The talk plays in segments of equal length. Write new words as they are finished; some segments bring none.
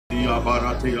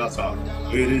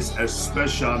It is a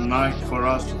special night for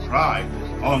us to cry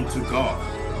unto God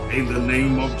in the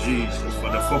name of Jesus. For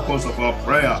the focus of our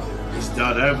prayer is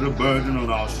that every burden on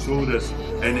our shoulders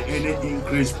and any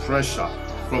increased pressure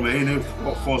from any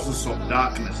forces of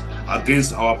darkness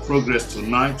against our progress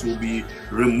tonight will be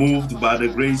removed by the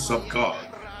grace of God.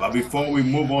 But before we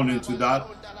move on into that,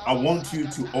 I want you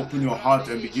to open your heart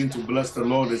and begin to bless the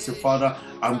Lord and say, Father,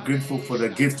 I'm grateful for the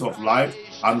gift of life.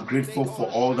 I'm grateful for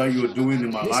all that you're doing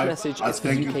in my life. I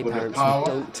thank you for the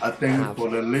power. I thank you for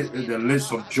the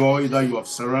list of joy that you have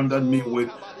surrounded me with.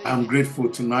 I'm grateful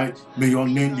tonight. May your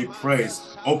name be praised.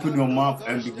 Open your mouth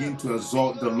and begin to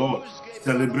exalt the Lord.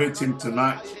 Celebrate him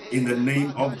tonight in the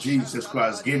name of Jesus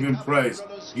Christ. Give him praise.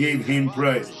 Give him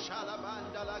praise.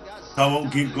 Come on,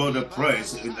 give God a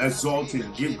praise. Exalt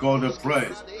him. Give God a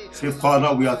praise. Say,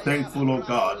 Father, we are thankful, oh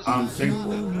God. I'm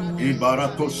thankful.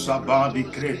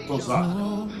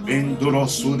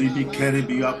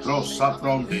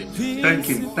 Thank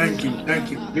him, thank him, thank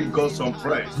him. Give God some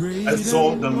praise.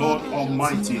 Exalt the Lord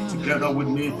Almighty together with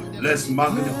me. Let's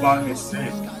magnify his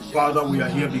name. Father, we are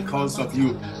here because of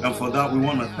you, and for that we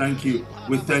want to thank you.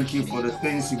 We thank you for the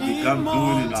things you began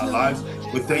doing in our lives.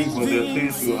 We thank you for the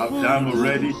things you have done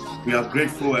already. We are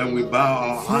grateful and we bow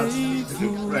our hearts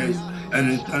in praise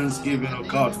and in thanksgiving, oh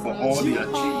God, for all the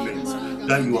achievements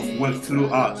that you have worked through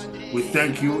us. We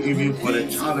thank you even for the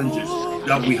challenges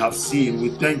that we have seen. We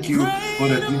thank you for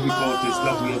the difficulties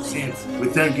that we have seen. We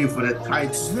thank you for the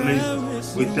tight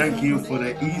places. We thank you for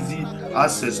the easy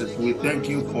accesses. We thank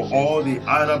you for all the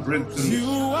other breakthroughs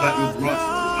that you brought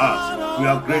to us. We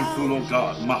are grateful, oh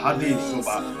God. Mahadi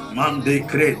Soba, Mande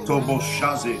Kretobo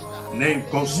Shaze, Name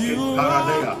Koske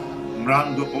Paradea,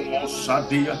 Mrando Omo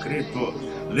Shadia Kreto,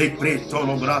 Le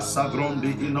Pretolo Brasa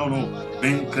Brondi Inono,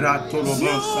 Ben Kratolo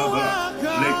Brasa,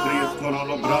 Le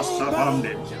Pretolo Brasa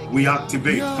Bande. We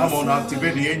activate, come on,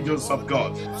 activate the angels of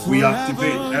God. We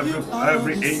activate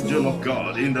every angel of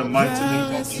God in the mighty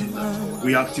name of Jesus.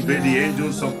 We activate the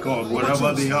angels of God,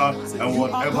 wherever they are and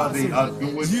whatever they are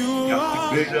doing. We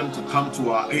activate them to come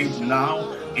to our aid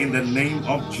now in the name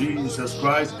of Jesus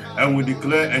Christ. And we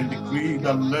declare and decree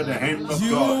that let the hand of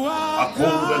God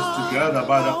uphold us together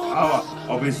by the power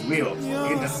of his will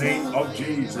in the name of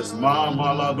Jesus.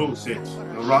 Mama la dose,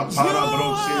 rapara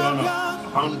brosiana,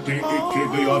 ante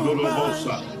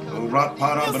ikebiyadolobosa,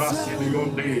 rapara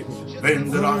brasilionde,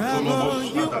 vendra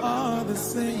tolobosa.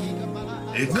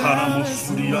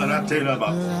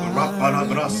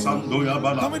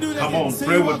 Come on,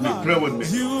 pray with me, pray with me.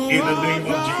 In the name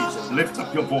of Jesus, lift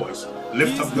up your voice,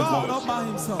 lift up your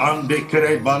voice. Ande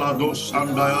kere balado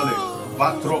sandayale,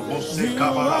 batropose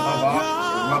kabarababa.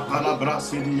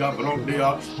 Palabrasidia Brondia,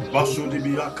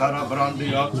 Basudibia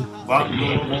Carabrandia,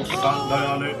 Bandolo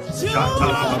Sandayale,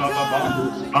 Chatalababa,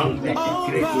 Andi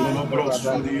Cretulo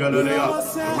Brosudia Lea,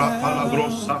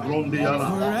 Rapalabrosa Brondiana,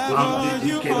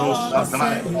 Andi Kerosa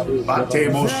Dai,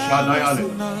 Batemo Shadayale,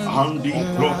 Andi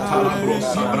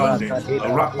Protalabrosa Brande,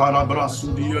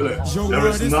 Rapalabrasudiale. There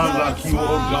is none like you, O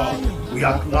God. We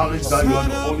acknowledge that you are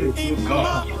the only true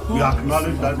God. We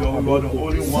acknowledge that you are the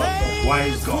only one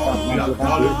wise God. We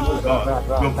acknowledge, oh God,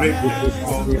 your greatness,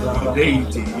 your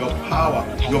deity, your power,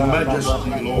 your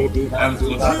majesty, Lord. And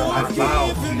for that I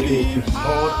bow to you.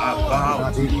 Lord, I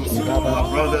bow to you. My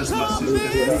brothers, my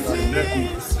sisters, my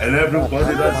nephews, and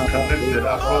everybody that's connected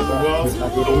across the world.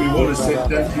 So we want to say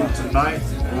thank you tonight.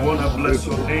 We want to bless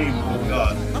your name, oh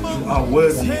God. You are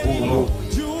worthy, oh Lord.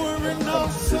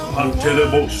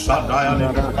 Antelebo Sadayane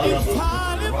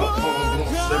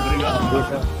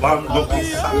Bando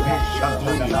Kisaki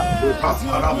Shatoya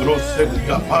Papara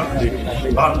Brosebia Parde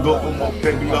Bando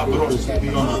Umokebia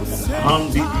Brosebia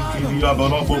Handi Ikibia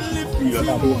Barobosibia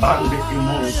Bande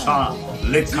Imosa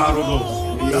Le Carodos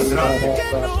Yadrade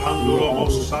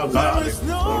Pandurobos Sadale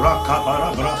Rakabara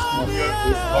Brasibia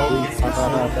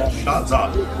Shaza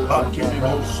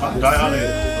Bakimo Sadayane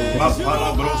Papara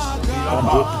Brosebia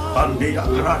Bandia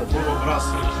Krakuro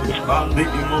Brasi Bandi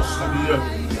Imosabia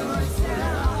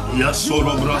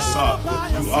Yasoro Brasa.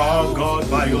 You are God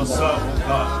by yourself,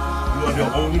 God. You are the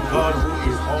only God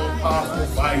who is all powerful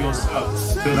by yourself.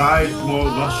 Tonight,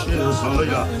 Lord,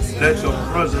 let your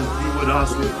presence be with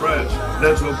us with prayer.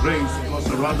 Let your grace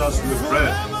surround us with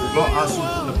prayer. Draw us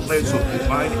into the place of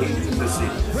divine intimacy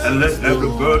and let every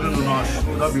burden on our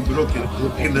shoulder be broken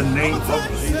in the name of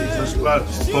Jesus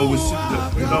Christ. For we seek the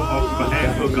freedom of your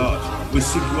hand, O God. We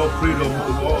seek your freedom,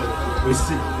 O Lord. We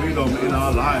seek freedom in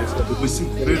our lives. We seek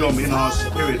freedom in our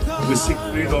spirit. We seek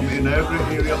freedom in every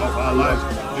area of our lives.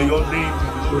 May your name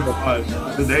be glorified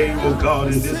today, O God,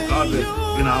 in this garden,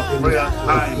 in our prayer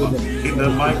time, in the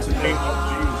mighty name of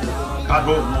Jesus.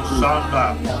 Kado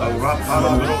Musanda,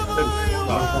 Rapala Broste,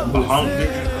 Bahandi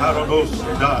Parados,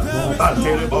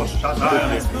 Batilibos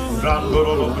Shadayali,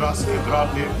 Brandoro Braski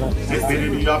Brandi,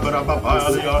 Zepiribia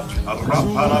Brababalia,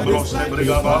 Rapala Broste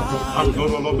Brigaba,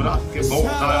 Andoro Braski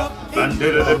Bosaya,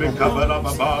 Bandere Bicabana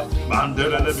Baba,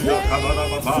 Bandere Bicabana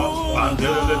Baba,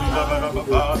 Bandere Bicabana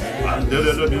Baba,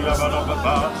 Bandere Bicabana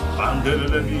Baba,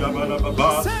 Bandere Bicabana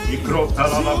Baba,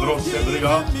 Icrotala la Broste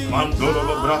Briga,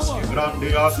 Mandoro Braski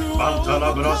Brandia,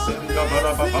 Mantala Braste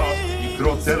Bicabana Baba,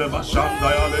 Icrotele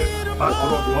Bashandayale,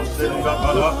 Patro Posteliga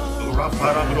Bala,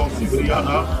 Rapara Brosi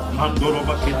Briana, Mandoro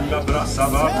Bakidia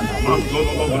Brasava,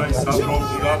 Mandoro Bresa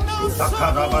Brondia,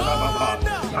 Takarabana Baba,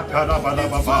 Takarabana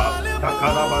Baba,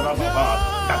 Takarabana Baba,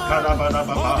 Takarabana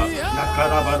Baba,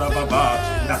 Takarabana Baba,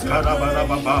 Takarabana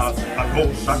Baba, Ado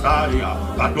Shadaya,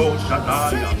 Ado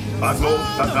Shadaya, Ado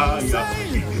Shadaya,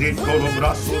 Icritolo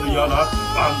Brasuriana,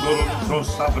 Bandoro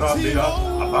Trosta Brandia,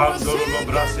 Abandoro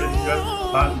Brasilia,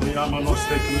 Bandia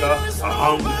Manostekia,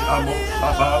 Ahandi Amo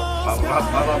Saba,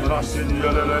 Rapala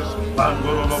Brasilia,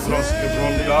 Bandoro Broski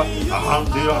Brondia,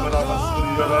 Ahandi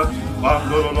Abrabasuria,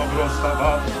 Bandoro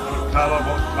Brostaba,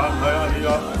 Calabos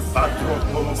Bandaya, Patro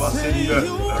Colobasilia,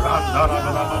 Randana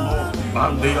Manamo,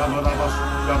 Bandia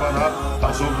Manabasuria,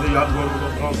 Basubria Guru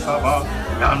Brostaba,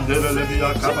 Yandele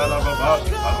Levia Cabalababa,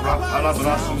 Rapala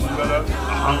Brasuria,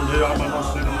 Ahandi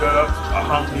Amanosteria,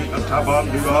 Ahandi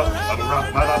Akabandia,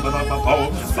 Rapala Brababo,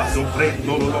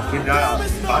 Basuprendo Lokidaya,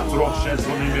 Patro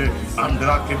Chesonime,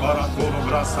 Andrake Baratoro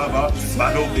Brasaba,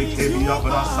 Badobi Kebia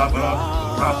Brasabra,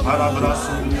 Rapala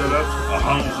Brasuria,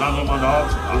 Ahanzanamada,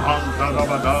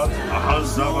 Ahanzarabada,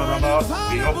 Ahanzabaraba,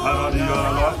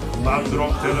 Ioparadiala, Mandro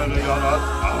Teleleala,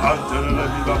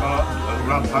 Ahantelebaba,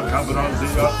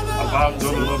 Rapakabranzia,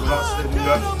 Abandolo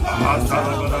Brasteria,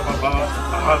 Ahantarababa,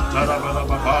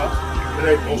 Ahantarababa,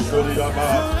 Great Osoriaba,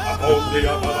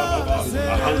 Ahondiabarababa,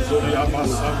 Ahanzoriaba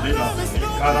Sandia,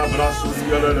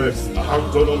 Carabrasuria,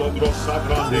 Ahantolo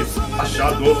Brosabrande,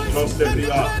 Ashadolo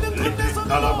Brosteria,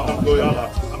 Calabandoyala,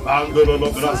 Abandolo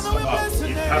Brasaba,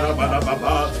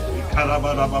 Carabanababa,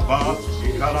 Carabanababa,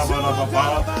 Carabanababa,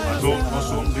 Adolfo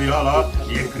Sundiala,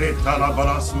 Yekretala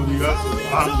Barasuria,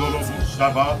 Bandolo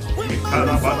Busaba,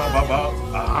 Carabanababa,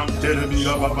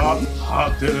 Antelebia Baba,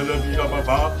 Antelebia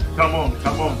Baba. Come on,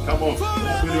 come on, come on.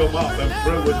 Open your mouth and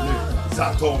pray with me.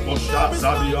 Zato Mosha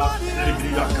Zabia,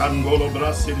 Libria Candolo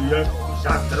Brasilia,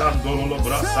 Yatrandolo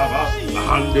Brasava,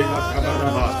 Andela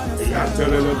Cabaraba,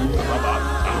 Yatelebia Baba,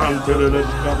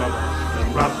 Antelebia Baba.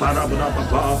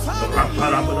 Raparabrababa,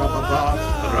 Raparabrababa,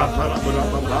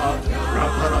 Raparabrababa,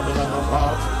 Raparabrababa,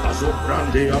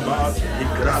 Azobrandeaba,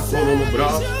 Ikratolobra,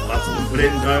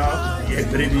 Azumbrenda,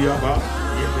 Yetribiaba,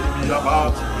 Yetribiaba,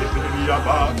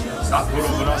 Yetribiaba,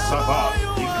 Zatolobrasaba,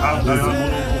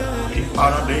 Ikandaya,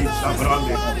 Paradise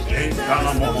Sabrande,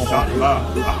 Enkanamo Santa,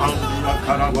 Ahandia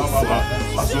Karababa,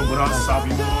 Azobra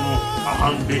Sabino,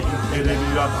 Ahandi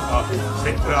Intereliaba,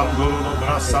 Sekrandolo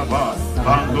Brasaba,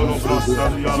 Bandolo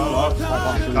Brasaliala,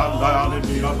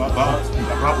 Kandaya Baba,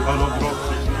 Rapalo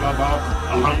Brosaba,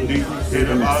 Ahandi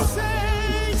Intereba,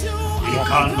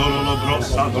 Ikandolo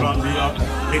Brosabrandia,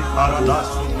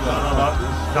 Iparadasu Yaraba,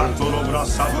 Dantolo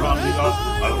Brasabrandia,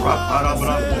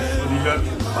 Raparabra Posuria,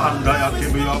 Bandaya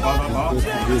Kibia Balaba,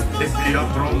 Tibia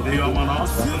Brondia Mana,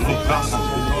 Lucas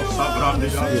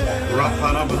Sabrandia,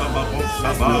 Rapalababa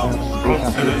Saba,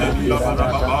 Brontelebia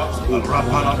Balaba,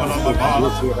 Rapalababa,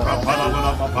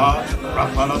 Rapalababa,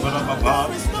 Rapalababa,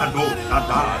 Kado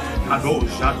Shadad, Kado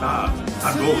Shadad,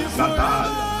 Kado Shadad,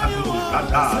 Kado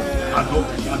Shadad, Kado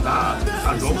Shadad,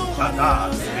 Kado Shadad,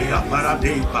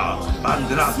 Yaparadeva,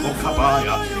 Bandrako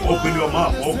Kabaya. Open your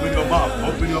mouth, open your mouth,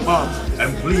 open your mouth,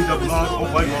 and plead the blood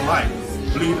over your life.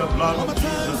 Plead the blood of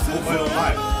Jesus over your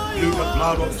life. Plead the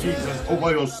blood of Jesus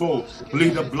over your soul.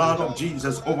 Plead the blood of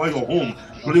Jesus over your home.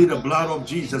 Plead the blood of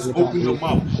Jesus. Open your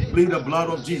mouth. Plead the blood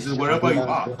of Jesus wherever you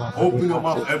are. Open your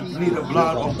mouth and plead the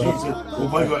blood of Jesus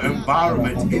over your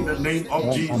environment in the name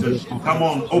of Jesus. Come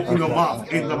on, open your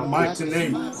mouth in the mighty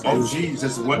name of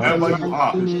Jesus. Wherever you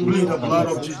are, plead the blood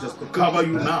of Jesus to cover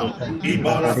you now.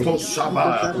 Ibarato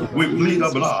Shabbat. We plead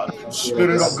the blood.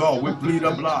 Spirit of God, we plead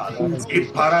the blood. We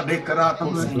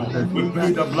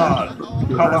plead the blood to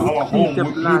cover our home. We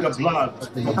plead the blood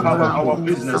to cover our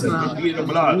businesses. We plead the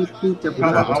blood to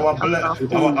cover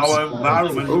our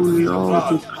environment. We plead the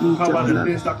blood to cover the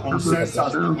things that concerns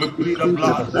us. We plead the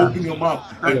blood. Open your mouth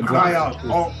and cry out.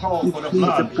 All call for the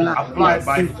blood applied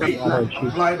by faith.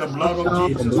 Apply the blood of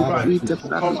Jesus Christ to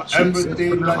cover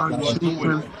everything that you are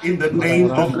doing in the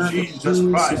name of Jesus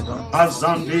Christ.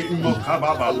 Azande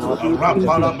Mokababa,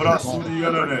 Rapala Brasuri,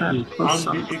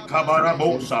 Andi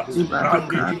Ikabarabosa,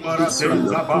 Randi Imarate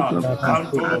Zaba,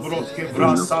 Cantolo Broske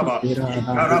Brasava,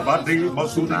 Karabadi,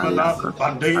 Masudimana,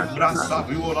 Bande Brasa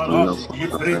Violana,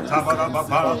 Ifrita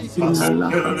Barababa, Bazon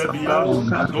Telebia,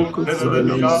 Bazon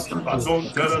Telebia,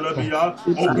 Bazon Telebia,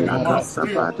 open your mouth,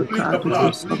 plead the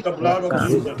blood of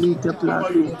Jesus,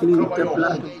 cover your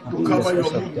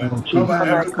movement, cover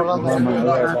everything in your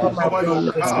life, cover your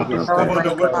car, cover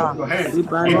the work of your hands,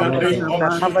 in the name of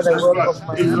Jesus Christ.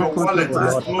 If your wallet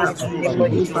is close to you,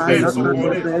 put your hands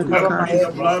upon it, and plead the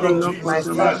blood of Jesus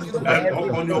Christ, and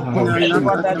upon your pockets, the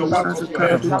work of your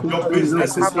hands, your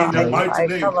businesses, in the mighty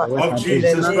name of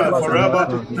Jesus Christ.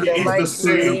 Forever He is the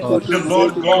same, the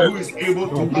Lord God who is able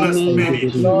to bless many.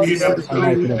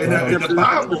 In the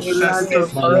Bible says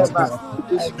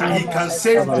that He can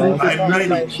save by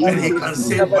many, and He can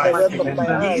save by few.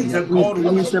 He is the God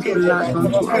who is able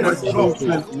to turn a drop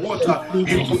of water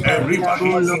into a river.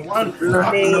 He is one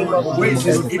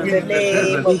oasis even in the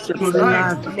desert.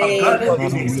 Tonight we are gathered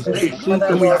in His name,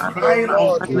 and we are crying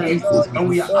out to Him, and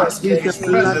we are asking His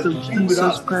presence to be with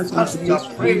us as we are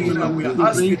praying, and we are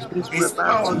asking His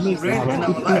power to reign in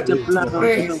our life, to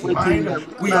pray His mind.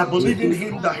 We are believing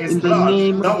Him that His blood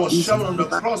that was shed on the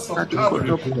cross of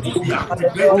Calvary will be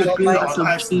activated in our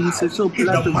lives now.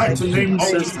 In the mighty name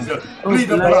of Jesus, plead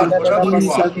the blood wherever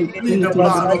you are. Plead the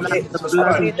blood of Jesus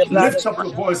Christ. Lift up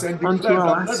your voice and declare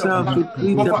that let the blood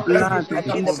over everything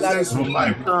that concerns your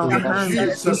life. In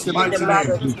Jesus' mighty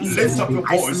name, lift up your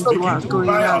voice, begin to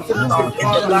cry out. Say,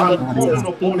 Father, I'm calling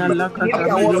upon you. I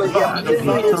plead the blood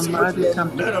of Jesus.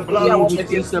 Let the blood of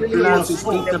Jesus fill your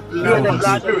soul, fill my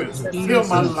spirit, fill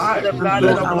my life.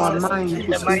 Let the blood of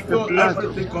Jesus fill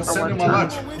everything concerning my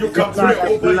life. You can pray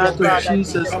over your bed.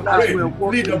 You can pray.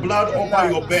 Plead the blood over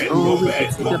your bed,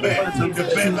 the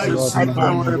bed that you sleep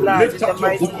on. Lift up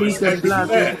your voice and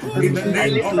declare in the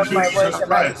name of Jesus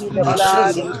Christ. Plead the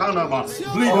blood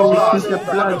over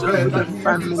the bed that you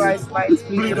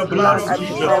plead the blood of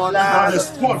Jesus on the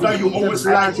spot that you always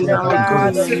like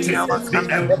to sit in.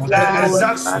 The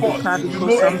exact spot. You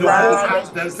know in the whole house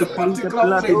there's a particular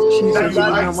place that you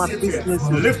like sitting.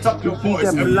 Lift up your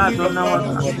voice and plead the blood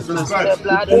of Jesus Christ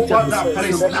over that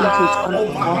place now.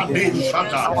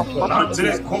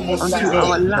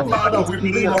 Father, we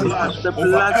plead the blood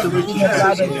over every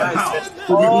chair in the house.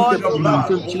 We plead the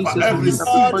blood over every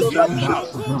seat in the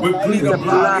house. We plead the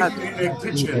blood in the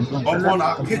kitchen, upon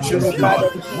our kitchens, God.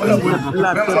 Where we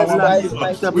prepare our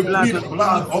meals, we plead the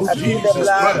blood of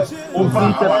Jesus Christ over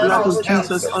our house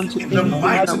health. In the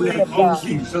mighty name of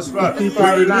Jesus Christ,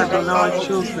 we release the blood of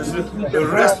Jesus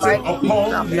resting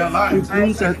upon their lives.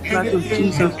 We plead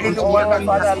the blood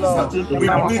of Jesus we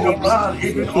plead the blood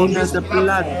even on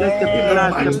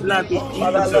this platform.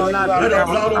 Let the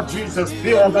blood of Jesus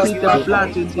fill this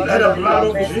platform. Let the blood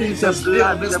of Jesus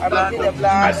fill this platform.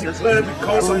 I declare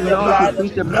because of the blood,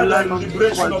 let the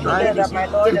liberation of the Holy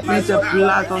Spirit take place now.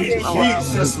 In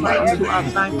Jesus' mighty name.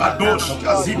 Adosh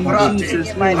Kazibrati.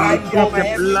 the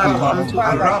blood unto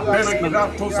our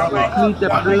plead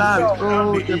the blood,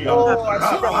 oh the blood,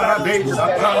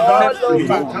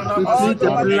 we plead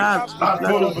the blood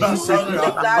of Jesus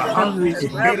into our families,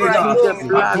 we plead the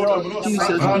blood of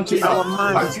Jesus into our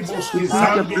minds, we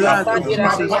plead the blood of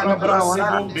Jesus into our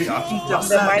hearts,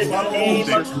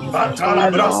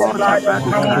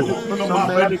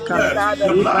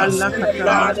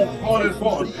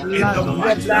 we plead the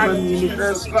blood of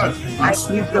Jesus. I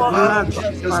plead the blood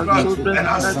of our children, and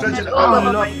I stretch it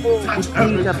out. Touch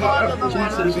every car,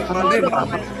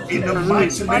 in the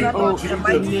mighty name of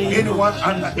Jesus. Anyone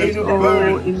under any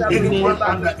burden, anyone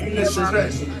under any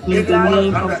stress, anyone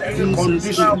under any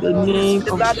condition,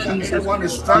 anyone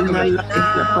is struggling,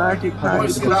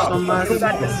 voice it out.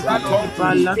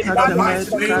 In the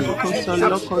mighty name of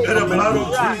Jesus, let the blood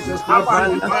of Jesus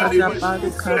provide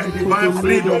divine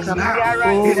freedom now.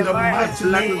 In the mighty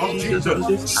name of Jesus,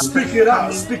 speak it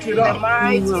out, speak it out.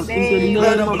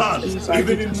 Let the blood,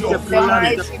 even into your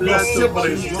family, your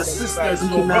siblings, your sisters,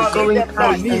 your brothers,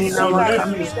 your nieces, your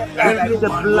nephews, and your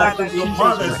mothers, your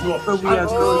fathers,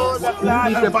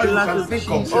 whatever you can think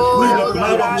of, plead the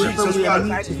blood of Jesus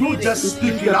Christ. You just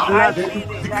speak it out.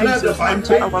 Declare the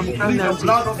Bible. Plead the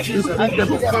blood of Jesus.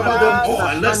 You cover them all,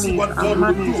 and let's see what God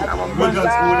will do with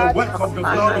the work of the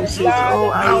blood of Jesus.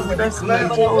 Now we declare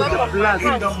the blood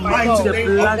in the mighty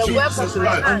name of Jesus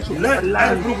Christ. Let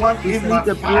everyone in my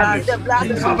family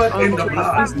be covered in the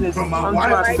blood, from my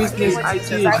wife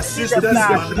to my sisters,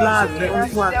 my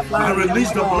nephews. I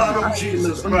release the blood of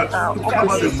Jesus Christ to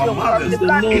cover them, my mothers,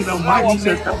 in the mighty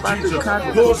name of Jesus.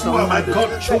 Those who are my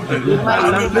godchildren, I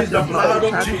release the blood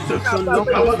of Jesus to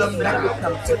cover them now,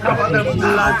 to cover them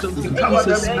now, to cover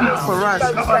them now, to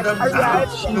cover them now,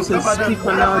 to cover them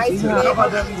now, to cover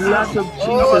them Blood of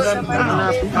Jesus, speak on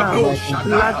our behalf.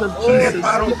 Blood of Jesus,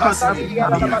 speak on our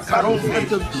behalf.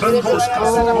 Blood of Jesus,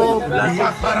 oh, blood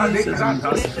of Jesus.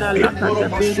 Ina laka da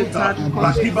bere kadi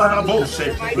kosomarika.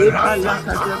 Eba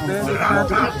laka da bere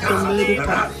kadi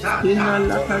kosomarika. Ina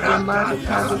laka da mari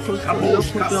kadi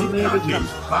kosoloko domarika.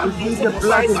 We plead the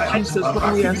blood of Jesus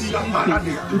when we are sleeping.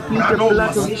 We plead the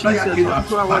blood of Jesus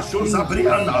onto our dreams.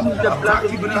 We plead the blood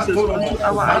of Jesus onto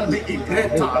our eyes.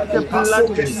 We plead the blood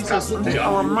of Jesus onto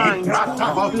our minds.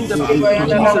 We plead the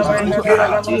blood of Jesus onto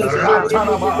our ears and our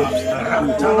ears.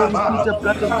 Oh, we plead the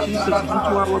blood of Jesus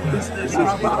onto our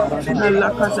businesses. Ina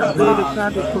laka da bere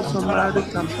kadi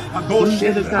kosomarika.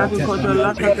 Indere kadi kodo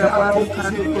laka da bari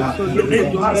kadi kosoloko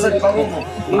domarika.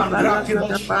 Eba laka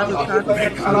da bari kadi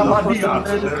kosoloko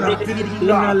domarika.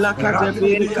 Ina laka da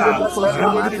bere kadi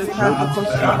kosomare kadi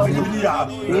kosomarika.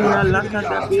 Ina laka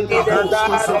da bere kadi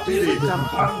kosomarika.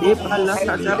 Eba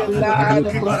laka da bere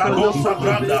kadi kosoloko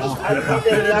domarika.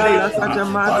 Ina laka da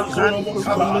mari kadi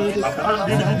kosomarika.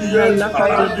 Ina laka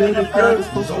da bere kadi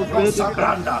kosomarika.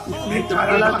 We plead the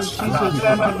blood of Jesus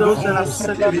unto those that have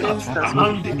set against us.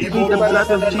 We plead the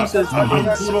blood of Jesus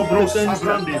against us.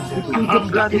 We plead the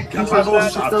blood of Jesus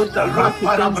unto those that work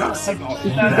against us.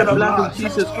 We plead the blood of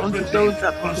Jesus unto those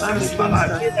that plan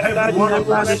against us.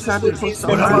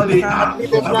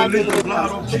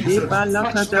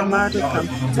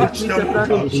 We plead the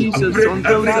blood of Jesus on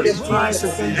those that strive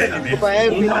against us.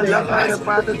 We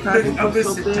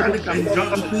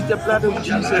plead the blood of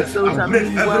Jesus, those that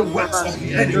mean well for us.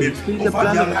 We plead the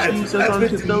blood of Jesus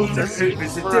unto those that seek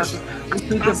for us. We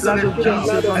plead the blood of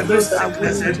Jesus on those that are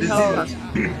willing to help us.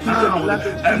 We plead the blood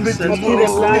of Jesus.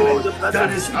 Oh, the blood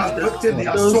of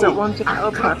Jesus. Those that want to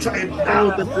help us.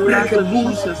 Oh, the blood of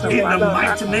Jesus. In the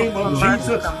mighty name of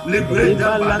Jesus, liberate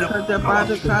them by the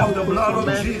power of the blood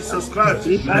of Jesus Christ.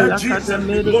 Let Jesus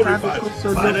be glorified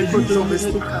by the use of His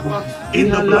power. In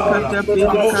the blood of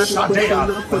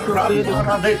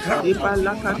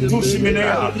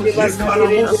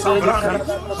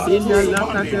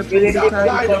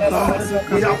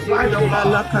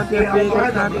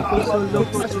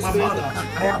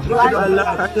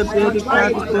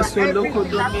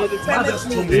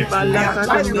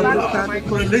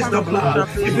release the blood,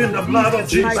 even the blood of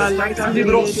Jesus.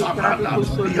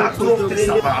 Come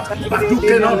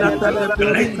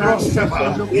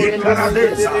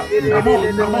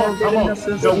on.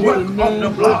 The work of the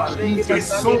blood is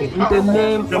so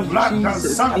powerful. The blood can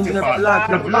sanctify,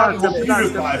 the blood will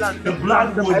purify, the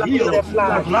blood will heal,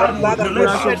 the blood will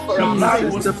deliver, the blood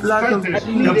will strengthen,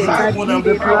 the blood will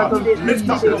empower, lift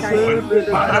up your voice.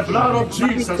 By the blood of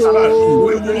Jesus Christ, we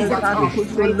will overcome.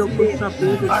 By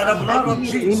the blood of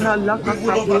Jesus, we will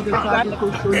overcome.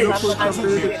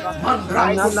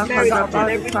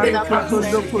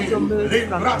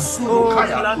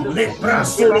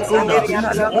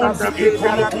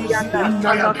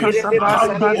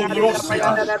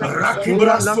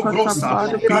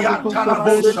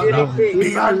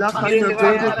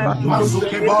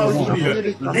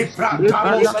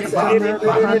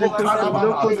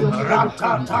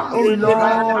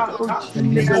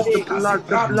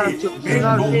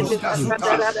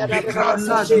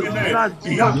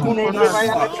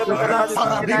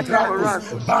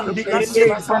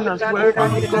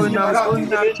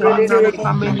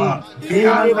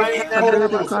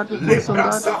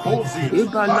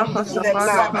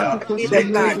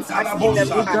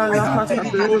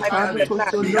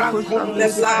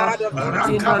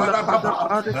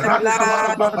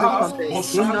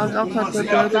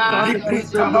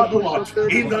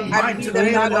 In the mighty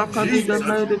name of Jesus,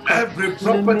 every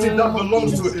property that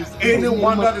belongs to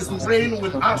anyone that is praying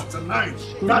with us tonight,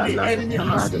 that the enemy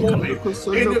has stolen,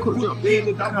 any good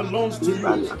thing that belongs to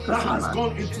you that has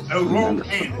gone into a wrong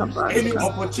end, any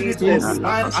opportunity or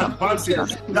divine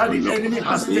advantage that the enemy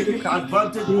has taken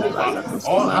advantage over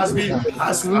or has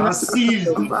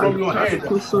seized from your hand,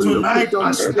 tonight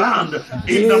I stand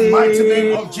in the mighty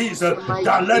name of Jesus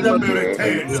that let them be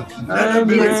returned, let them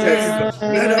be returned,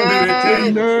 let them be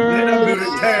returned, let them be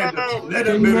returned, let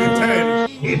them be returned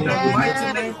in the mighty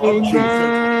name of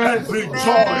Jesus. Every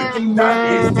joy that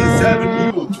is deserving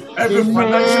you, every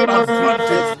financial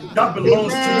advantage that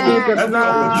belongs to you, every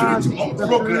opportunity of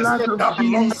progress that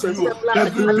belongs to you,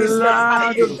 every business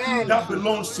that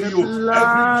belongs to you,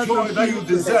 every joy that you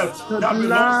deserve that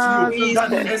belongs to you, that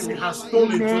the enemy has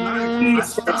stolen tonight, I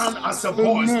stand as a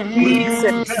voice with you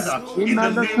together in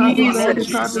the name of the Lord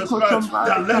Jesus Christ,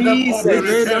 that let them all be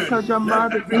returned, let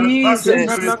every advantage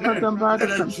be returned, let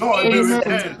the joy be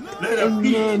returned, let the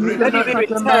peace return,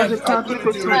 let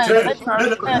ability return,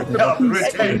 let the help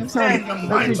return, in the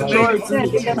mighty name of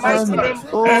Jesus. Jesus returned. Christ.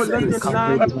 Oh, let Every the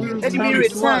land be spirit Let it be returned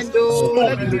to us. returned, oh, Let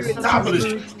let stored it and be the returned.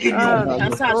 established victory in your return.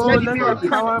 Attached, Oh, let it be let the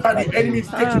family returned. power that be the enemy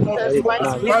is taking returned. In the What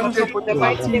has mighty been name of taken advantage from Jesus. the over.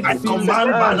 mighty name I be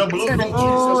command by returned. the blood of Oh,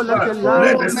 Jesus let Christ, the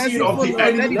let land Oh, the be seed of merciful the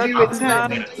Lord, returned. let enemy it be be Let the returned.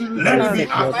 land uprooted. be Let it returned. be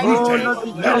In the mighty Oh, uprooted. name let of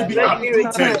the Let Jesus, it jobs be be let it be uprooted.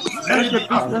 returned. returned. Let Let it the be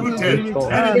businesses be uprooted.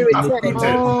 Let Let it it returned. be return.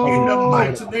 uprooted in the Oh,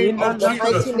 mighty name in a of In the laka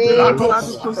Jesus. mighty sabede name of Lato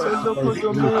kadu Jesus. Sataya. kosolo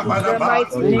kodomerica. In the Ikabadaba.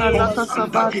 mighty In a name of Iko laka Jesus.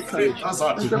 Sanda sabadika.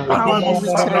 Ikretasa. Let the power be Adomo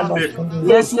returned. Sabrande.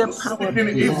 Let Those the who power speak be in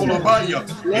evil returned. about you,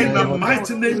 Let in the the power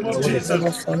mighty be name of returned. Jesus,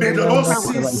 may The the Lord power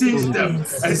be seize returned. them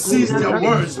and In seize a their laka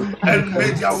words, and sabadika.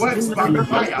 may their words In a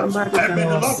laka backfire, and sabadika. may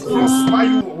the Lord prosper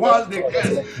you while they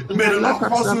can. In May a the Lord laka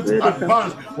cause you to sabadika.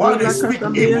 advance while In they a speak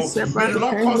kasamea evil. May the sabadika.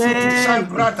 Lord cause you to shine Amen.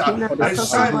 brighter In a and laka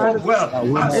shine more sabadika. well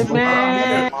as you are Amen.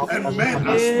 here and men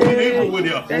are speaking evil Hey, with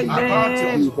you about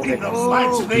you. amen. In the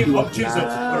mighty Oh, name of Jesus,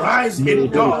 rise in in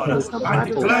a laka God. I sabadika.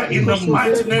 declare in the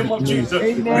mighty name of Jesus,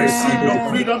 receive your Amen.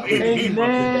 freedom in Him.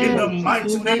 In the Amen.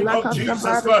 mighty In a name of laka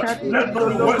Jesus sabadika. Christ, let not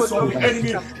the Loko words of the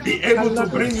enemy dominica. be able to Alaka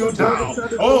bring you down.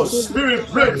 sabadika. Oh, Loko Spirit,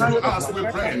 pray through sabadika. us, we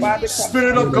pray. Sabadika.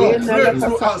 Spirit of God, In a pray laka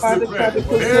through us, we sabadika. pray.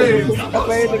 Hey, Loko sabadika.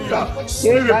 Kabasuria,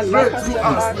 Eba Spirit, pray laka through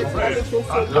us, we sabadika. pray.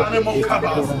 Loko Atanemo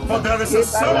Kaba, dominica. for there is a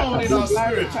Eba sound laka in our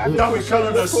spirit sabadika. that we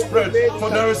cannot Loko express, for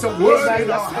dominica. there is a word Eba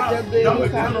in our laka heart that we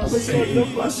sabadika. cannot say.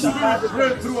 Loko Spirit, sabadika.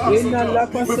 pray through us, oh In a God.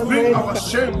 laka We bring our sabadika.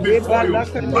 shame Eba before you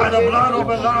laka by the blood of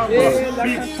sabadika. the Lamb, Eh,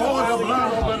 laka before the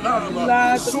blood sabadika. of the The Lamb,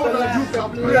 blood of so the that you Lamb, the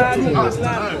can pray blood through of the us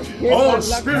Lamb. tonight. Eba Oh,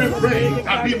 laka Spirit, pray. sabadika.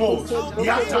 Kadimo, Loko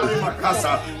Yatare dominica.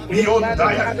 Makasa, beyond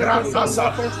Ibadaka Daya de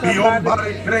Gratasa, Kosoloko beyond Sabadika.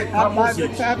 Bare Greta Mosi,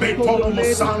 Abadaka de Betono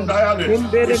Kodomedica. Mosandayale,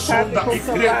 Imbedeka de Beshonda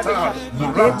Ikreta, Kosabadika.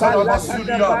 Ratala Ibalaka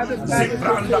de Basudia, Badaka de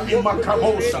Zebranda Kosoloko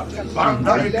Imakabosha, Domedica.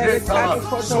 Banda Ambedeka de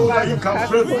Ikreta, so that you can Kodobadika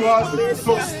de pray through us.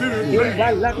 So, Kosabedica. Spirit, pray.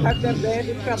 Imbalaka de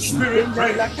Bedica. Spirit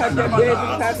pray, Inalaka de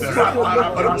Kadabada, Bedica de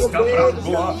Kotoloko Raparabraska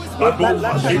Domedica. Brandoa,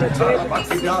 Adoma Ibalaka de Zintara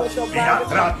Bedica de Batida,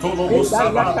 Kotobadica. Yatra Tolobo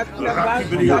Saba, Ibalaka de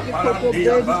Rakibria Badika de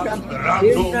Parandiaba, Kotobedica.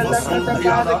 Rando Inalaka de Mosondiana,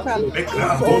 Badica. The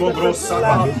sword Bekratoro of the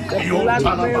blood, Brosaba, the blood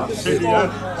Iontana trail the Basedia,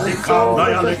 sword, the sword of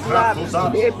Zikandaya the blood.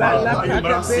 Lekratoza, Manta Ebalaka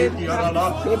de Ibrasi Bedika,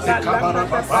 Diarala, Ebalaka Zikabara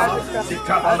de Baba, Badika,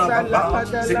 Zikabara Baba, Azalaka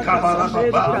de Zikabara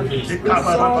Baba, Lakasamedica, the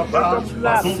Zikabara sword drink Baba, of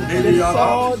blood, the Bazundeliala,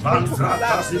 sword drink of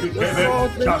blood, Mantrata the Sibikebe,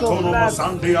 sword drink of Katono blood.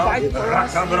 Mosandia, Fight for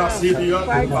us now. Rakabrasidia,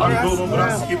 Fight for us Bandono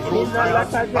now. Braski Brotaya,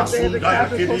 Inalaka de Basundaya Bedika,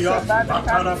 the Kidia,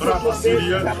 Kosabadika, the Batara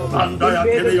Brabasidia, Kotobedika, Bandaya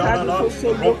Imbedika, the Kiliana,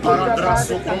 Kosoloko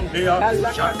Roparagraso Sabadika, Frondia,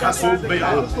 Alaka de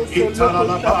Badika, Shakasumbea, the Kosoloko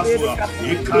Italala Basua, Sabedika,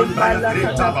 Ikandaya Imbalakata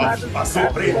Gretaba, Badika,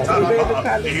 the Basobretaraba,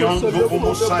 Kotobedika, the Iondobo Kosoloko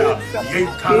Mosaya, Dobedika,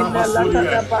 Yenkana Kina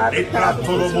Lakata Masuria, Badika, the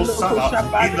Lepratolo Kosoloko Mosaba,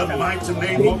 in the Shabadika, mighty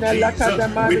name of Kina Jesus, Lakata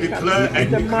we Madika, declare in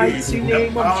and the decree mighty the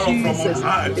name of power from on Jesus,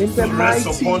 high in the to rest mighty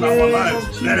upon our name lives.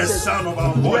 of Let the Jesus, sound of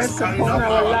our voice rest carry upon that our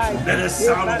power. lives. Let the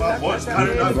sound of our voice Ibalakata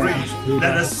carry that Bedika, grace.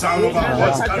 Let the sound of our Ina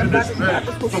voice lakata carry the badika strength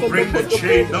de to bring kosoloko the do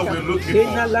change that bedika. we're looking for,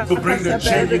 Ina to bring the lakata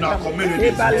change in our bedika.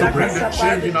 community, Eba to bring the lakata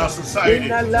change in our badika. society,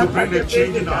 Ina to bring the lakata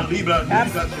change in bedika. our leadership.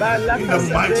 Aba In the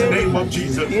lakata mighty name bedika. of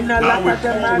Jesus, Ina now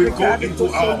lakata we go badika de into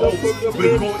our homes, kosoloko do we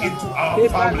go bedika. into our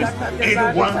Eba families. lakata Anyone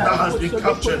badika that de has been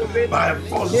kosoloko captured do bedika. by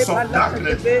forces Eba of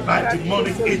lakata darkness, by bedika de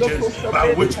demonic agents, kosoloko by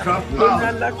shabedika. witchcraft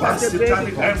Ina powers, by lakata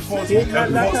satanic bedika. Ina forces,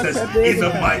 lakata in the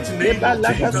bedika. mighty name Eba of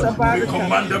lakata Jesus, we badika.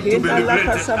 command them to be Ina liberated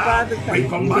lakata now. badika. We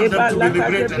command them Eba to be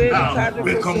lakata liberated now. bedika de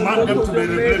We command them kosoloko to do be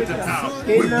liberated bedika. now.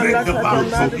 We Ina break the lakata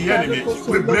bounds of the madika de enemy.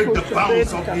 We break kosoloko the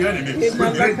bounds of shabedika. the enemy. We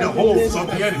Ina break the lakata holds of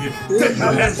bedika. the enemy. Take Eba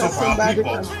your hands off lakata our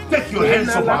people. badika. Take your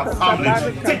hands Ina off our lakata families.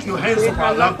 badika. Take your hands off Ina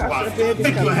our loved lakata ones.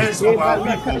 Take bedika. your hands off Eba our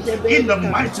people. lakata In the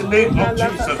bedika. mighty name Ina of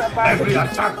Jesus, lakata every badika.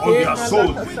 attack on their Ina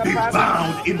souls lakata be badika.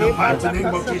 bound in the Eba mighty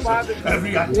name of lakata Jesus. badika.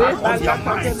 Every attack Eba on their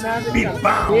lakata minds be madika.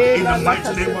 bound in the Ela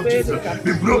mighty name lakata of Jesus. bedika.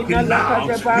 Be Ina broken now.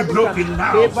 lakata Be badika. broken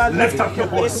now. Eba Lift up lakata your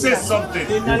voice. Say bedika. something.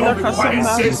 Ina Don't be lakata quiet.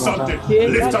 Say madika. something.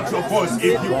 Ela Lift up your lakata voice.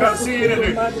 If you can bedika. see Kodo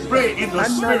anything, madika. pray in the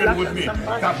Ana spirit with me. lakata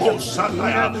madika. Kabo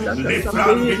Ina Shandaya, lakata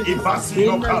Lefrande bedika. Ibasi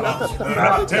Ina Yokaba, lakata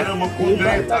madika. Ratene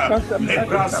Eba Mokundreta, lakata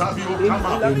Lebra madika. Sabio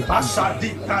Ina Kama, lakata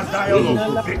madika. Bashadika Dialo, Ina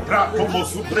lakata Vicrato bedika.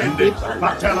 Mosuprende, Eba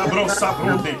Patela lakata Brosa madika.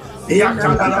 Brunde, Ina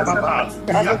lakata Yakabarababa,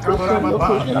 madika. Koso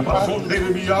loko Yakabarababa, shabadika.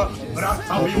 Bazonderebia,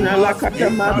 Nala Bratabiuma, kata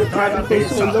madu kadi Ekradaya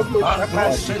koso Desa, loko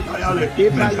Androse shabadika. Tayale,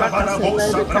 Eba laka Mekabarabo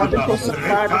sabedi kadi Sabranda, kosa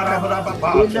badika.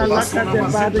 Rekarabrababa, Ina laka Basuna de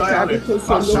badi kadi Mazindale,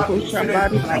 koso loko Bashadi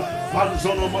shabadika. Kreta,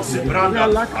 Rapanzono Mosibranda,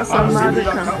 La casa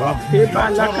marica, Eba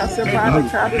la casa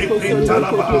marica,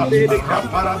 Kosolo Kobede,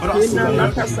 Ina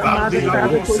la casa marica,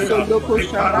 Kosolo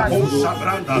Koshabari,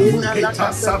 Ina la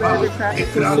casa marica,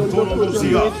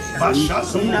 Kosolo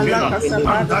Koshabari, Ina la casa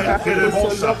marica,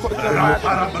 Kosolo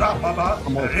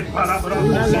Koshabari,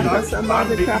 Ina la casa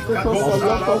marica,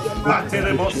 Kosolo Koshabari,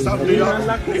 Ina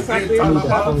la casa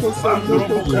marica, Kosolo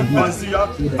Koshabari,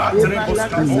 Eba la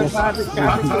casa marica, Kosolo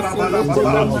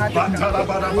Koshabari, in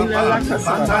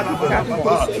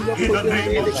the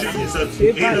name of Jesus,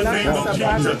 in the name of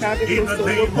Jesus, in the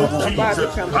name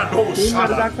of Jesus,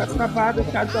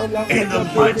 in the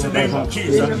mighty name of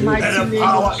Jesus, and the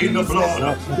power in the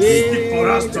blood, speak for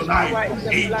us tonight,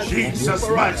 in Jesus'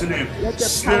 mighty name.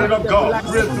 Spirit of God,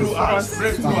 pray through us,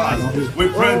 pray through us. We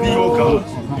pray thee, O God,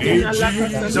 in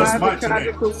Jesus' mighty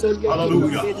name.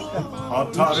 Hallelujah.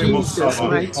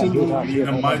 In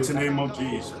the mighty name of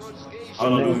Jesus.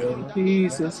 Hallelujah.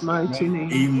 Jesus' mighty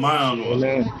name. Emmanuel.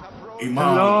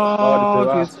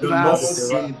 Emmanuel. The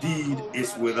Lord indeed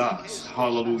is with us.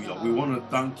 Hallelujah. We want to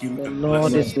thank him and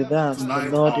bless him.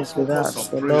 Tonight, our focus of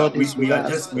prayer. We are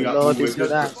just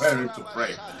preparing to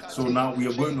pray. So now we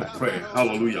are going to pray.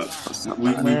 Hallelujah.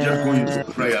 We're just going to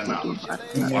prayer now.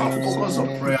 Our focus of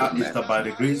prayer is that by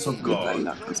the grace of God,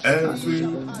 every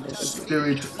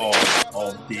spirit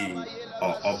of the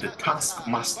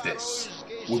taskmasters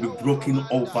will be broken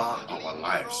over our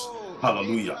lives.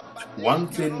 Hallelujah. One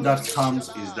thing that comes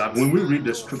is that when we read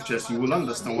the scriptures, you will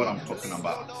understand what I'm talking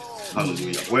about.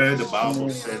 Hallelujah. Where the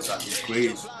Bible says that his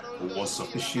grace was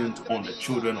sufficient on the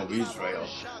children of Israel,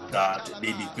 that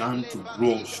they began to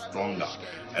grow stronger.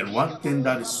 And one thing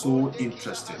that is so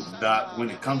interesting, that when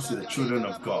it comes to the children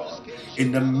of God,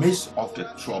 in the midst of the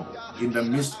trouble, in the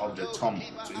midst of the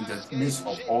tumult, in the midst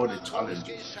of all the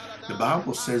challenges, the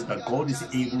Bible says that God is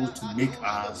able to make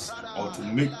us, or to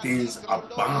make things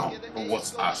abound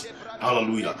towards us.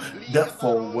 Hallelujah.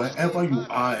 Therefore, wherever you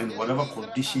are and whatever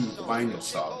condition you find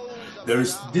yourself, there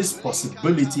is this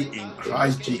possibility in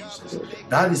Christ Jesus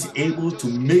that is able to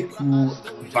make you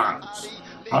advance.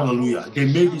 Hallelujah. There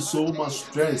may be so much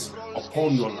stress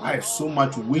upon your life, so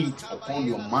much weight upon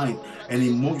your mind and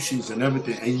emotions and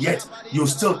everything, and yet you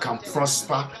still can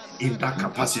prosper in that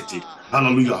capacity.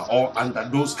 Hallelujah. Or under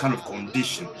those kind of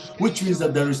conditions, which means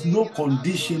that there is no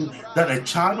condition that a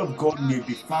child of God may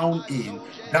be found in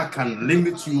that can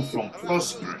limit you from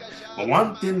prospering. But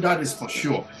one thing that is for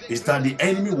sure is that the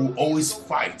enemy will always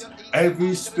fight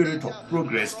every spirit of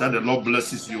progress that the Lord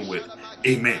blesses you with.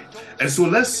 Amen. And so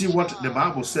let's see what the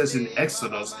Bible says in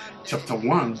Exodus chapter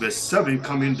 1 verse 7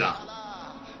 coming down.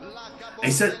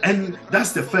 He said, and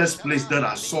that's the first place that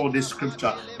I saw this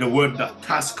scripture, the word that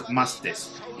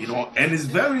taskmasters, and it's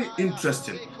very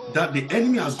interesting that the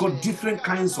enemy has got different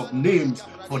kinds of names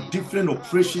for different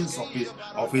operations of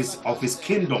his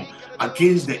kingdom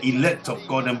against the elect of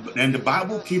God, and the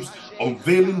Bible keeps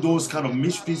unveiling those kind of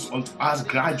mysteries unto us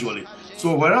gradually.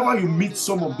 So wherever you meet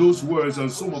some of those words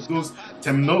and some of those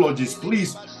terminologies,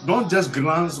 please don't just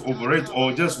glance over it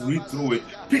or just read through it.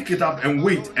 Pick it up and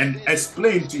wait and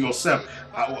explain to yourself,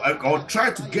 or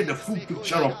try to get the full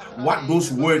picture of what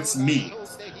those words mean.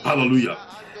 Hallelujah.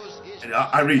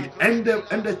 I read, and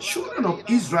the children of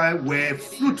Israel were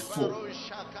fruitful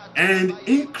and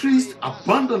increased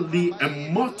abundantly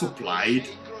and multiplied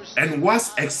and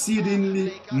was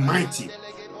exceedingly mighty,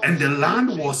 and the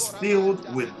land was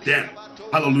filled with them.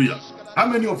 Hallelujah. How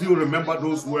many of you remember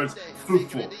those words,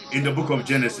 fruitful, in the book of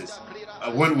Genesis,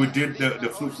 when we did the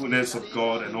fruitfulness of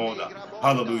God and all that?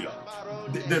 Hallelujah.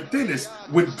 The thing is,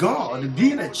 with God,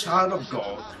 being a child of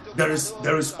God, there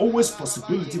is always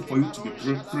possibility for you to be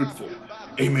fruitful.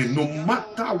 Amen. No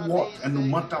matter what and no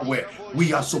matter where,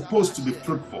 we are supposed to be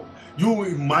fruitful. You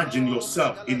imagine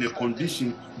yourself in a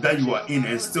condition that you are in,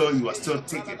 and you are still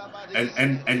taken,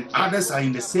 and others are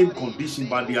in the same condition,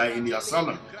 but they are in the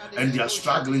asylum, and they are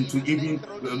struggling to even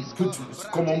put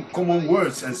common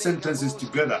words and sentences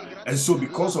together. And so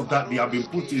because of that, they have been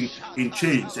put in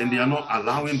chains, and they are not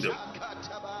allowing them.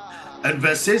 And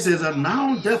verse 6 says that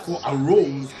now therefore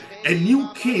arose a new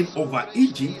king over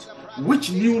Egypt,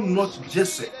 which knew not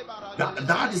Joseph.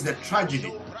 That is the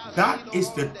tragedy. That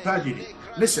is the tragedy.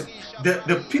 Listen,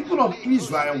 the people of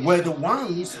Israel were the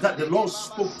ones that the Lord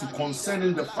spoke to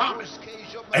concerning the famine.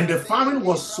 And the famine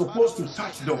was supposed to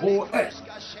touch the whole earth.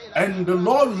 And the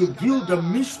Lord revealed the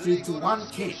mystery to one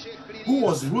king who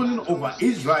was ruling over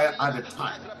Israel at the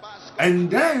time.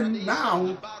 And then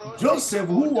now Joseph,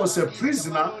 who was a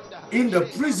prisoner in the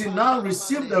prison, now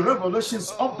received the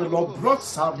revelations of the Lord, brought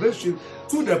salvation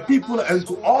to the people and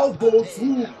to all those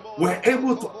who were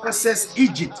able to access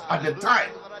Egypt at the time.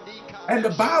 And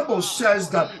the Bible says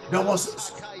that there was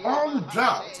strong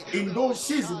drought in those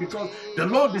seasons because the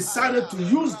Lord decided to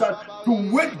use that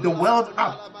to wake the world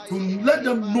up, to let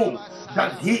them know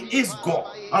that He is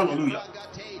God. Hallelujah.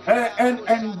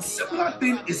 And similar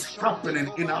thing is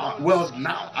happening in our world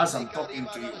now as I'm talking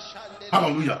to you.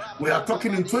 Hallelujah. We are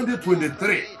talking in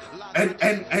 2023. And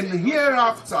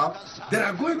hereafter, there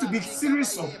are going to be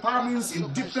series of farmings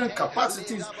in different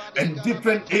capacities and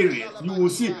different areas. You will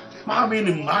see farming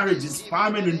in marriages,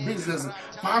 farming in business,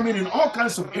 farming in all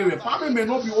kinds of areas. Farming may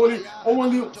not be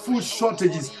only food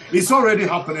shortages. It's already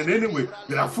happening anyway.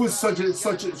 There are food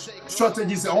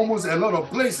shortages in almost a lot of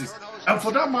places. And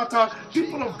for that matter,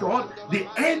 people of God, the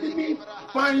enemy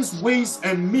finds ways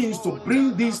and means to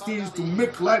bring these things to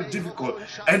make life difficult.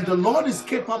 And the Lord is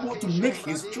capable to make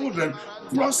His children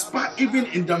prosper even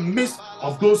in the midst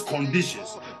of those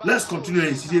conditions. Let's continue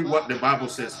and see what the Bible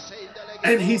says.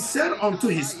 And He said unto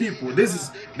His people, this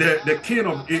is the king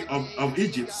of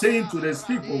Egypt, saying to His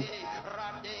people,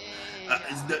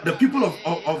 the people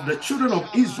of the children of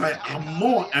Israel are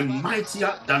more and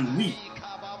mightier than we.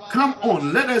 Come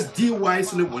on, let us deal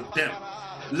wisely with them,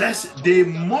 lest they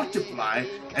multiply,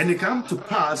 and it come to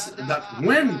pass that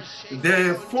when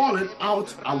they're fallen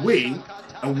out away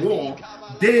a war,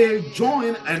 they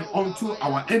join and unto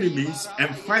our enemies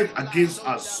and fight against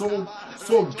us.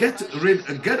 So get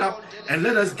up and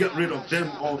let us get rid of them.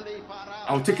 Or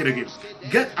I'll take it again.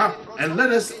 Get up and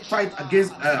let us fight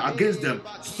against them.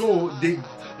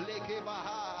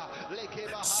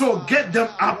 So get them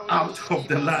up out of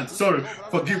the land. Sorry,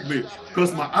 forgive me,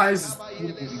 because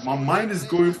my mind is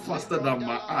going faster than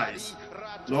my eyes.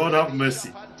 Lord have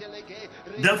mercy.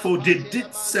 Therefore they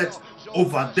did set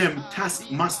over them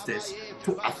taskmasters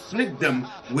to afflict them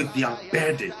with their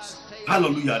burdens.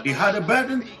 Hallelujah. They had a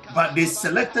burden, but they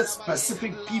selected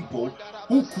specific people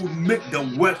who could make the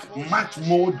work much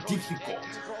more difficult.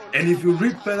 And if you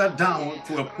read further down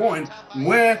to a point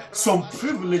where some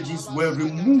privileges were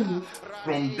removed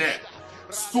from them,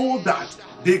 so that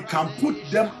they can put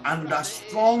them under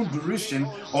strong duration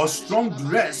or strong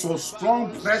duress or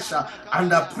strong pressure,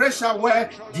 under pressure where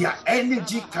their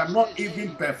energy cannot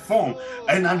even perform.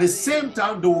 And at the same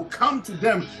time, they will come to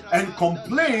them and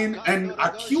complain and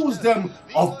accuse them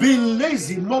of being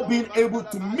lazy, not being able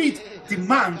to meet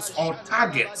demands or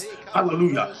targets.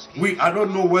 Hallelujah. I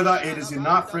don't know whether it is in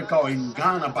Africa or in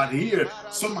Ghana, but here,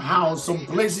 somehow, some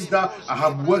places that I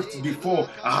have worked before,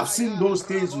 I have seen those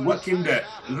things working there.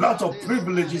 A lot of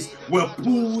privileges were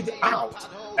pulled out,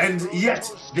 and yet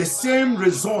the same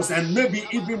resource and maybe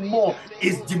even more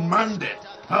is demanded.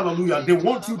 Hallelujah. They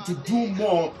want you to do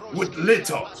more with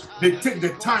little. They take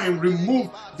the time, remove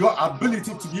your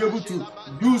ability to be able to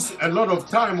use a lot of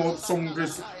time or some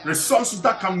resources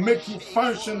that can make you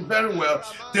function very well.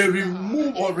 They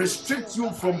remove or restrict you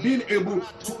from being able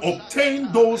to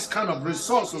obtain those kind of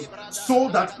resources, so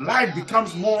that life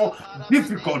becomes more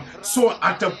difficult. So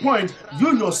at a point,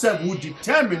 you yourself will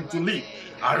determine to leave.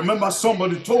 I remember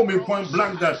somebody told me point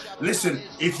blank that, listen,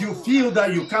 if you feel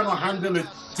that you cannot handle it,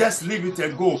 just leave it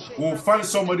and go. We'll find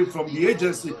somebody from the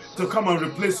agency to come and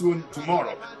replace you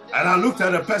tomorrow. And I looked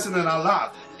at the person and I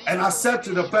laughed. And I said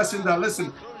to the person that,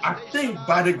 listen, I think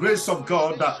by the grace of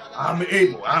God that I'm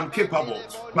able, I'm capable.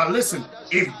 But listen,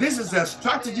 if this is a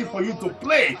strategy for you to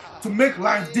play to make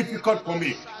life difficult for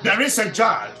me, there is a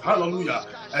judge. Hallelujah.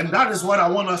 And that is what I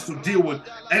want us to deal with.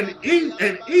 And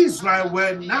in Israel,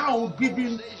 we're now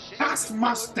giving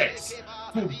taskmasters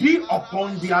to be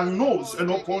upon their nose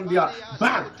and upon their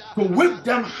back, to whip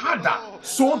them harder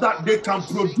so that they can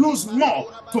produce more,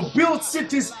 to build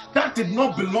cities that did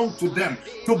not belong to them,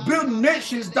 to build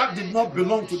nations that did not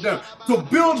belong to them, to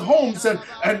build homes and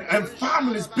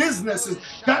families, businesses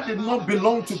that did not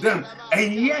belong to them.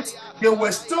 And yet they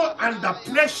were still under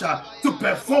pressure to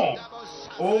perform.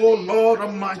 Oh Lord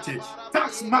Almighty,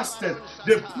 taskmasters,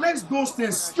 they place those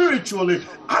things spiritually.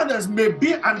 Others may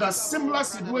be under similar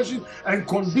situation and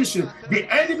condition.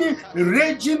 The enemy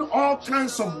raging all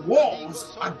kinds of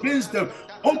walls against them,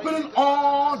 opening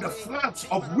all the flaps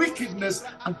of wickedness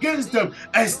against them,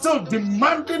 and still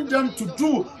demanding them to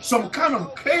do some kind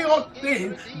of chaos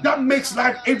thing that makes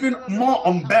life even more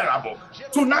unbearable.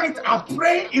 Tonight, I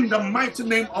pray in the mighty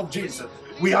name of Jesus.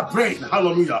 We are praying.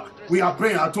 Hallelujah. We are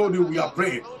praying. I told you we are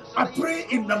praying. I pray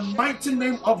in the mighty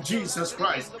name of Jesus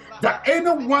Christ that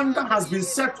anyone that has been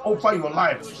set over your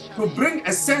life to bring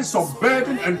a sense of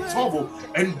burden and trouble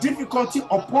and difficulty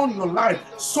upon your life,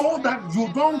 so that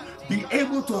you don't be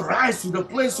able to rise to the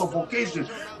place of occasion,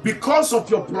 because of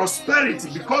your prosperity,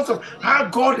 because of how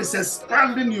God is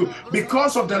expanding you,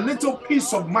 because of the little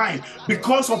peace of mind,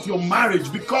 because of your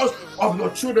marriage, because of your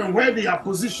children, where they are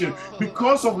positioned,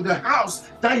 because of the house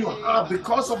that you have,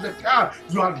 because of the car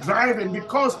you are driving,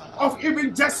 because of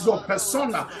even just your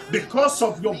persona, because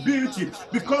of your beauty,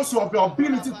 because of your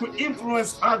ability to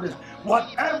influence others.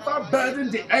 Whatever burden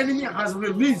the enemy has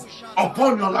released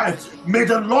upon your life, may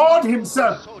the Lord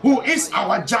himself, who is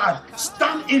our judge,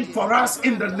 stand in for us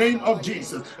in the name of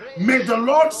Jesus. May the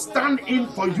Lord stand in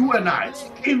for you and I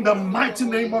in the mighty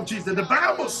name of Jesus. The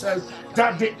Bible says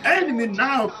that the enemy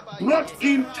now brought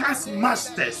in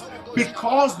taskmasters,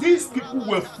 because these people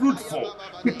were fruitful,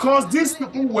 because these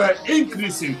people were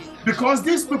increasing, because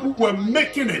these people were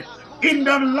making it in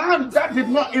the land that did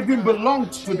not even belong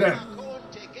to them.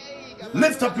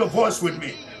 Lift up your voice with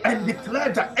me and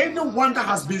declare that anyone that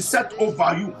has been set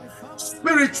over you,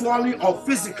 spiritually or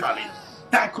physically,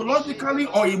 psychologically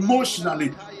or emotionally,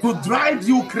 to drive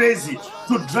you crazy,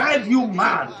 to drive you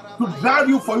mad, to drive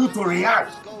you for you to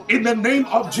react, in the name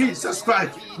of Jesus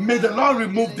Christ, may the Lord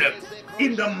remove them.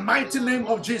 In the mighty name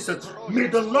of Jesus, may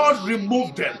the Lord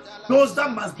remove them. Those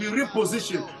that must be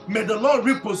repositioned, may the Lord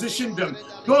reposition them.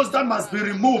 Those that must be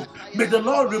removed, may the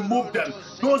Lord remove them.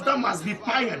 Those that must be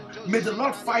fired, may the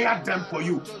Lord fire them for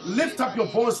you. Lift up your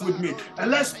voice with me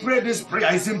and let's pray this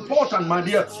prayer. It's important, my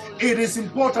dear. It is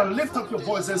important. Lift up your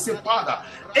voice and say, Father,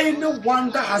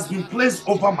 anyone that has been placed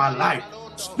over my life,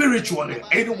 spiritually,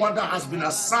 anyone that has been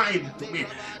assigned to me,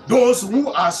 those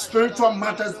who are spiritual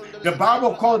matters, the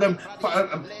Bible called them,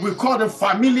 we call them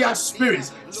familiar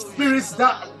spirits, spirits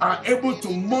that are able to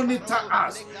monitor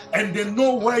us, and they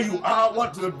know where you are,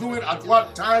 what you're doing at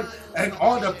what time, and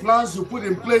all the plans you put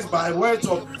in place by words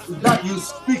of that you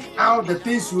speak out, the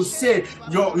things you say,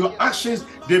 your actions,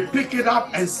 they pick it up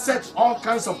and set all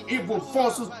kinds of evil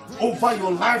forces over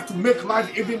your life to make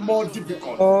life even more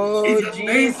difficult. In the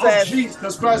name of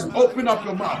Jesus Christ, open up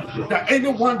your mouth. That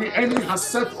anyone the enemy has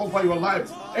set over your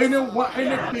life,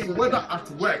 anything, whether at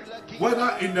work,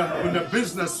 whether in the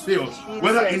business field,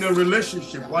 whether in a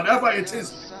relationship, whatever it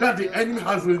is that the enemy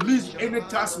has released any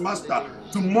taskmaster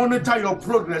to monitor your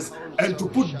progress and to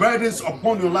put burdens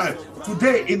upon your life.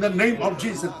 Today, in the name of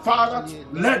Jesus, Father,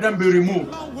 let them be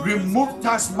removed. Remove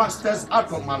taskmasters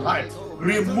out of my life.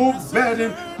 Remove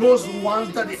burden, those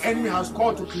ones that the enemy has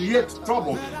called to create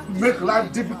trouble, to make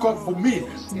life difficult for me,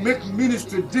 to make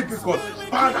ministry difficult.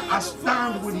 Father, I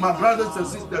stand with my brothers and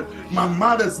sisters, my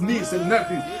mother's niece and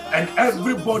nephews, and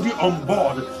everybody on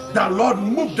board. That Lord,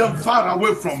 move them far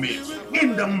away from me.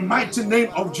 In the mighty name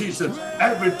of Jesus,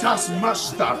 every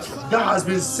taskmaster that has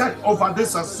been set over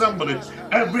this assembly,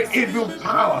 every evil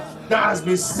power that has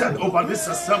been set over this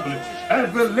assembly,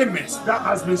 every limit that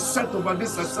has been set over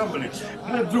this assembly,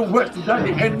 every word that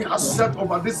the enemy has set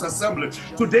over this assembly.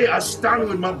 Today I stand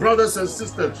with my brothers and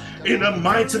sisters in the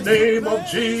mighty name of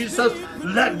Jesus.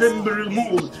 Let them be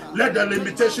removed. Let the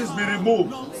limitations be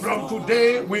removed. From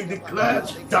today we declare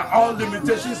that all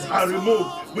limitations are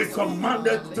removed. We command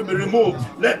it to be removed.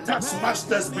 Let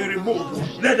taskmasters be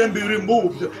removed. Let them be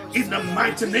removed in the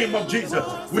mighty name of Jesus.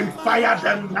 We fire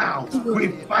them now. We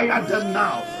fire them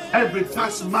now. Every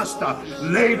taskmaster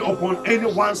laid upon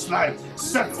anyone's life,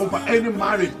 set over any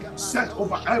marriage, set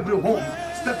over every home,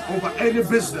 set over any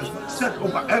business, set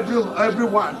over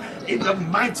everyone. In the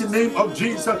mighty name of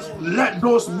Jesus, let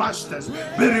those masters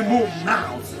be removed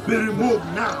now. Be removed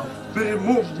now. Be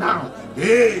removed now.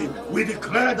 Hey, we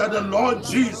declare that the Lord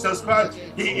Jesus Christ,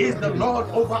 He is the Lord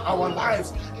over our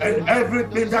lives and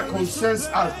everything that concerns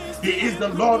us. He is the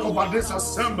Lord over this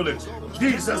assembly.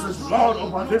 Jesus is Lord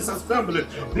over this assembly.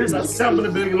 This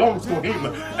assembly belongs to Him,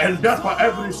 and therefore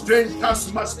every strange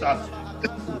taskmaster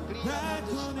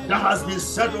that has been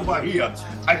set over here,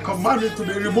 I command it to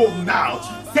be removed now.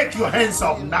 Take your hands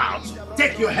off now.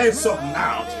 Take your hands off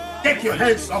now. Take your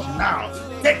hands off now.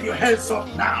 Take your hands off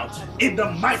now. In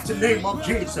the mighty name of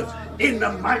Jesus. In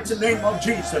the mighty name of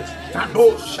Jesus.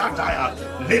 Kado Shandaya.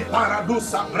 Le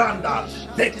Paradusa Branda.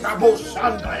 Tekabo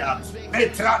Shandaya.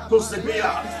 Petrato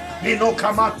Sebea. Nino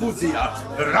Kamatuzia.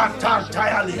 Rata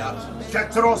Tayalia.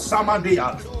 Ketro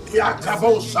Samadia.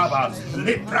 Yakabo Saba.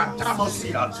 Le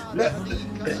Pratamosia.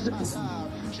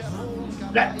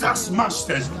 Let us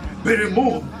masters be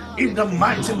removed in the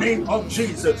mighty name of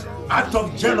Jesus. Out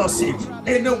of jealousy,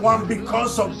 anyone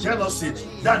because of jealousy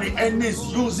that the enemy is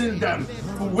using them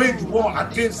to wage war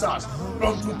against us.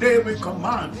 From today we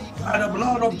command by the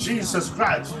blood of Jesus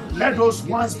Christ, let those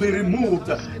ones be removed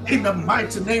in the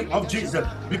mighty name of Jesus,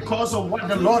 because of what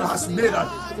the Lord has made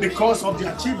us, because of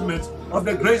the achievements of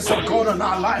the grace of God in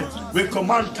our life. We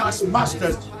command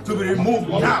taskmasters to be removed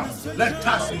now. Let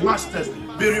taskmasters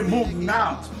be removed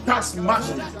now.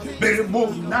 Taskmasters, be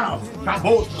removed now.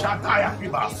 Kabo Shataya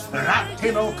Kiba,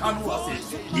 Ratino Kanuasi,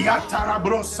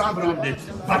 Yatarabro Sabrande,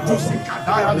 Batusi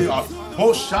Kadaya,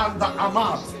 Boshanda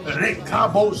Ama,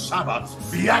 Rekabo Saba,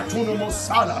 Biatunu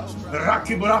Mosala,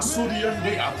 Rakibra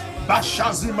Suriandea,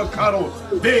 Bashazi Makaro,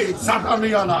 Be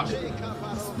Zadamiana.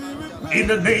 In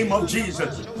the name of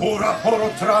Jesus, Ora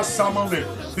Porotra Samone,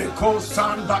 because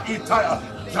Sanda Itaya.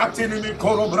 Let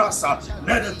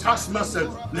the taskmasters,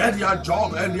 let their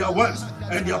job and their works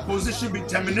and their position be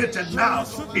terminated now.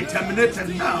 Be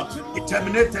terminated now. Be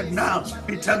terminated now.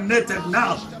 Be terminated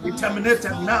now. Be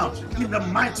terminated now. In the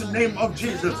mighty name of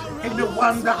Jesus.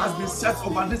 Anyone that has been set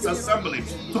over this assembly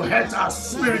to hurt our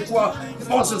spiritual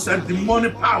forces and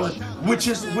demonic powers,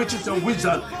 witches and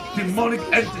wizards, demonic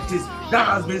entities that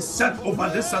has been set over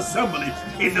this assembly,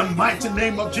 in the mighty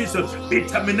name of Jesus, be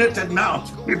terminated now.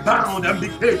 Be bound and be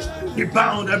caged. Be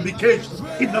bound and be caged.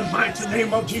 In the mighty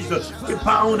name of Jesus, be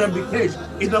bound and be caged.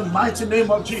 In the mighty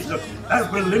name of Jesus,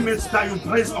 every limit that you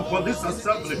place upon this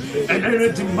assembly and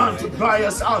any demand to dry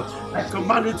us out, I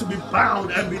command it to be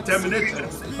bound and be terminated.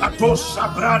 I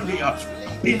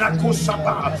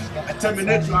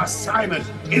terminate your assignment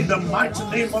in the mighty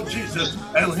name of Jesus,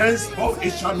 and henceforth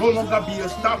it shall no longer be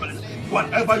established.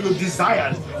 Whatever you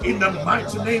desire, in the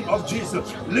mighty name of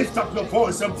Jesus, lift up your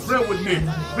voice and pray with me.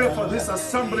 Pray for this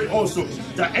assembly also,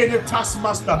 that any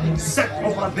taskmaster set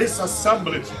over this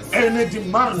assembly, any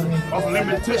demand of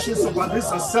limitations over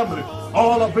this assembly,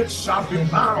 all of it shall be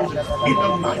bound in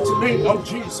the mighty name of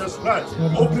Jesus Christ.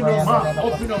 Open your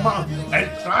mouth, and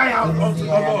cry out unto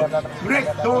the Lord. Break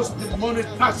those demonic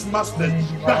taskmasters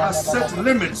that have set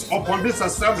limits upon this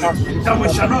assembly, that we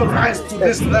shall not rise to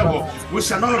this level. We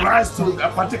shall not rise to a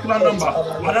particular number,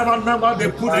 whatever number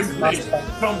they put in place,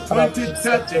 from 20,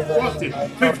 30, 40,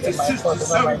 50, 60,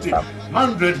 70,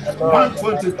 100,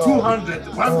 120, 200,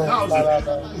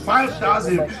 1,000,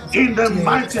 5,000, in the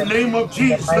mighty name of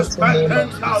Jesus Christ.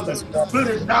 10,000,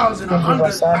 20,000,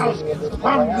 100,000,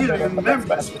 1 million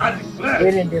members. I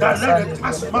declare that let the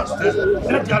taskmasters,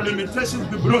 let their limitations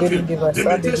be broken.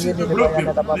 Limitations be broken.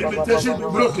 Limitations be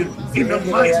broken. In the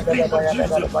mighty name of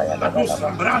Jesus.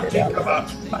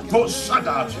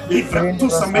 Shada,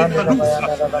 Ifratusa Menadusa,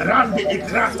 Randi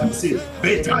Igratusi,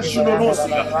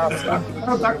 Betashunosia,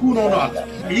 Rakunona,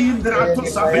 Indra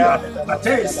Tusavia,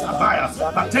 Pate Savaya,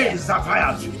 Pate Zavaya,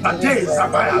 Pate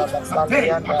Zavaya, Pate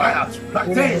Zavaya,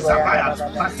 Pate Zavaya,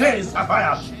 Pate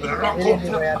Zavaya, Rocco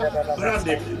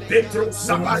Grande, Petro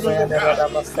Savaya,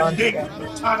 De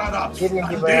Tarada, De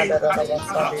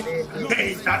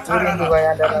Tarada,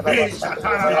 De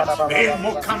Tarada, De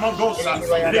Mokamadosa,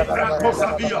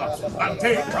 Lepratosavia.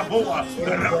 Ante Kaboa,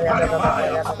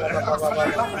 Raparabaya,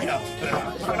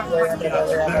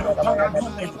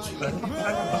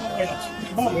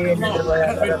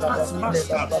 every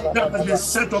taskmaster that has been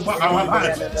set over our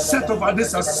lives, set over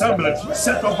this assembly,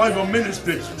 set over your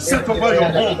ministry, set over your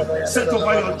home, set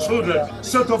over your children,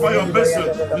 set over your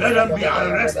business, let them be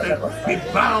arrested, be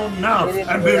bound now,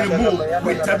 and be removed.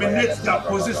 We terminate their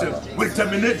position, we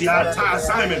terminate their entire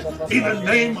assignment in the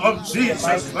name of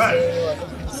Jesus Christ.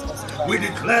 We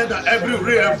declare that every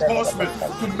reinforcement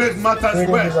to make matters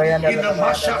worse in the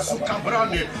Masha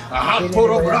Sukabrande,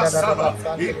 Hatoro Brasava,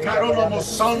 Ikarono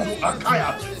Mosandu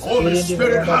Akaya. Holy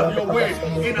Spirit, have your way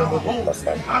in our homes,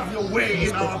 have your way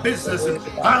in our businesses,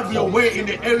 have your way in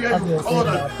the area you call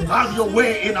us, have your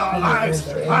way in our lives,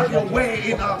 have your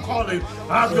way in our calling,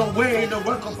 have your way in the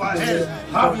work of our hands,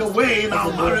 have your way in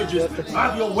our marriages,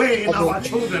 have your way in our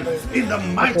children, in the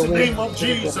mighty name of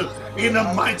Jesus. In the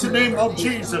mighty name of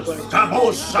Jesus,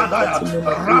 Tabo Shadaya,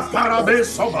 Raparabe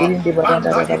Soba,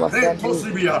 Anda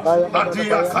Tosibia,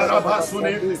 Adia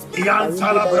Karabasuni,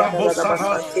 Yantala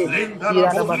Brabosara, Linda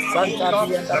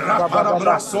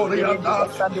Raparabra Sorianda,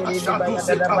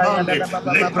 Shadusi Kamande,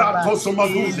 Leprato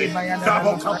Somaguzi,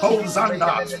 Cabo Capo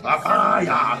Zanda,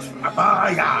 Abaya,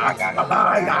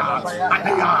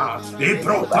 Adia,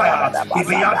 Eprotaya,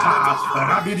 Iviata,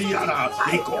 Rabidiana,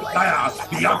 Ikotaya,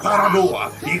 Yaparadoa,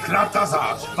 Ikrataza,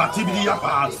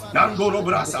 Patibiapa, Yandoro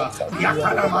Brasa,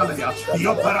 Yakaramalia,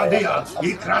 Yoparadea,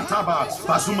 Ikrataba,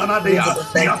 Pasumanadea,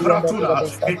 Yapratula,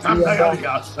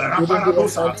 Itandayalia,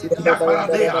 Raparadosa,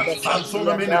 Yaparadea,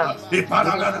 Pansonamina,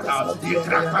 Iparagata,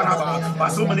 Ikrakaraba,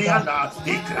 Pasumanianda,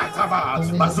 Ikrataba,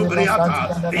 Pasubriata,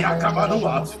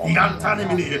 Yakabadua,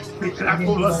 Yantanimini,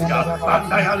 Ikrakulasia,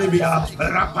 Pandayalibia,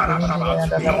 Raparababa,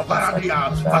 Yoparadia,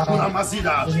 Pakuna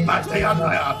Masida,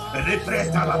 Mateandaya,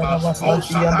 Repretalaba,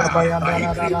 Oshada,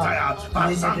 Bahikritaya,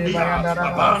 Basandia,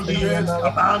 Abandie,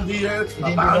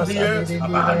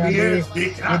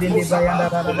 Ikratosaba,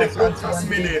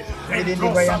 Lekrotasmine,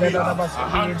 Entrosabia,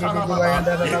 Ahantanababa,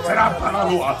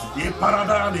 Itrapanaloa,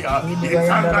 Iparadalia,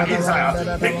 Itanda Isaya,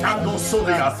 Pekando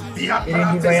Sodia,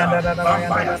 Diapratesa,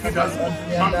 Bambaya Kidazu,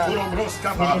 Manturo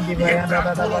Roskaba,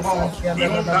 Yetratolobo,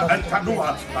 Yonda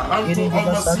Elkanua, Ahantu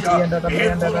Omasia,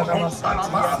 Etolo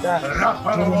Omsalaba,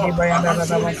 Rapalobo,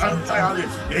 Ahanzuri Antayali,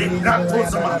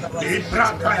 Ingratosama,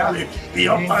 Ibrakayali,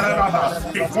 Bioparaba,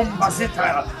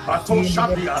 Bikumbasitaya,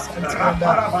 Batoshabia,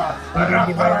 Raparaba,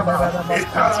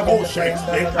 Ekaraboshe,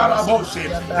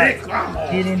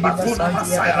 Reklamo, Batuna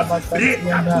Masaya,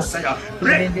 Rekatusaya,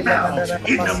 break now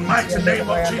in the mighty name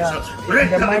of Jesus.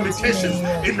 Break the limitations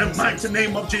in the mighty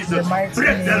name of Jesus.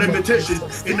 Break the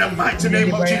limitations in the mighty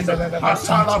name of Jesus.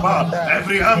 Atalaba,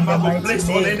 every embargo placed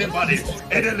on anybody,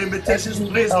 any limitations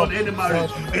placed on any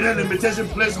marriage, any limitation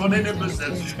placed on any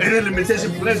business, any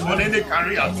limitation placed on any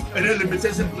career, any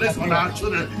limitation placed on our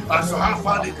children as to how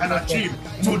far they can achieve.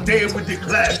 Today we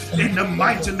declare in the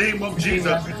mighty name of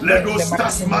Jesus, let those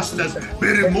taskmasters be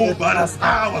removed by the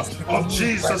power of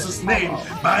Jesus' name.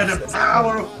 By the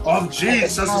power of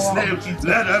Jesus' name,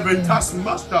 let every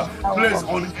taskmaster placed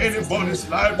on anybody's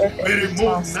life be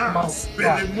removed now. Be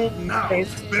removed now.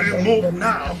 Be removed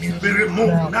now. Be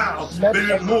removed now. Be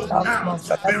removed now.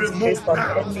 Be removed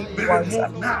now. Be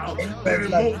removed now. Be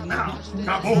removed now.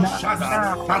 Kabo Shada.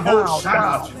 Kabo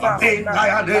Shada. Aben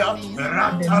Dayadea.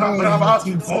 Ratarabraba.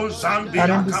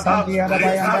 Ozandia Kaba.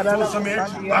 Retratosame.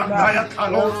 Bandaya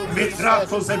Kalo.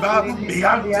 Mitratoseba.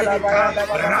 Bianteleka.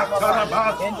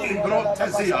 Rataraba.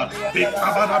 Indrotezia.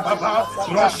 Bikabadababa.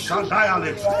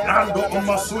 Roshadayale. Rando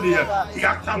Omasuria.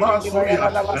 Yakaba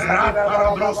Suria.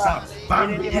 Ratarabrosa.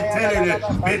 Bandi Itelele.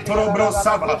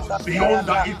 Betrobrosaba.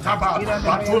 Bionda Itaba.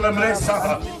 Batula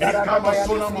Mresaba. Ekama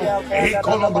Sunamo.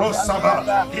 Ekolobrosaba.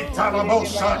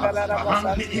 Italabosa.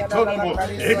 Bandi Itolomo.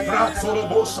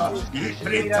 Ebratsorobosa.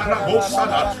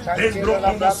 Itritarabosa. Dendro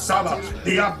Omosaba.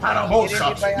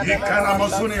 Diaparabosa.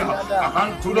 Ekanamazunia.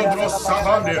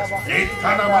 Ahantulobrosabande.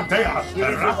 Ekanamatea.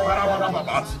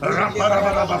 Raparababa.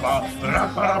 Raparababa.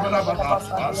 Raparababa.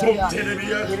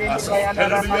 Azontelebia.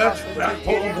 Azontelebia.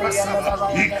 Rakolobrasaba.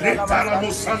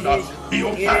 Ikretaramusanda.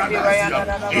 Bioparadisia.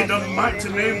 In the mighty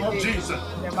name of Jesus.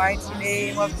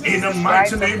 In the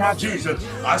mighty name of Jesus.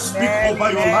 I speak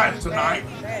over your life tonight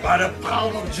by the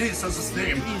power of Jesus'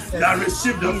 name. That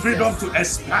receive the freedom to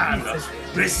expand.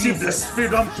 Receive the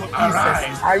freedom to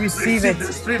arise. I receive it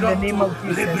the freedom in the name of to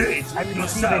Jesus. liberate I receive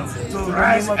yourself, it to in the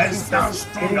rise name of and Jesus. stand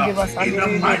stronger. In the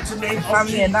mighty name of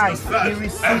Family and I, Jesus we Christ.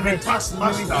 receive Every it.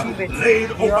 taskmaster We receive it.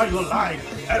 laid over your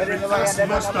life, every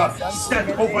taskmaster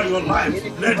set over your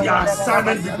life, let their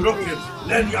assignment be broken.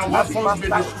 Let their weapons be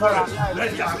destroyed.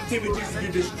 Let their activities be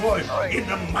destroyed. In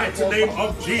the mighty name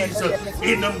of Jesus.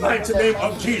 In the mighty name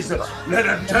of Jesus. Let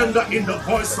a thunder in the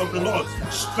voice of the Lord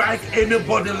strike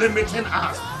anybody limiting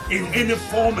us in any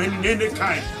form and in any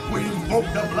kind. We invoke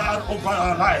the blood over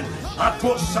our lives. Let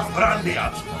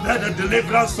the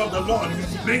deliverance of the Lord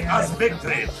bring us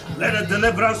victory. Let the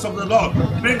deliverance of the Lord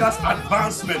bring us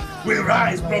advancement. We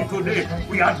rise from today.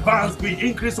 We advance. We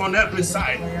increase on every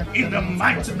side. In the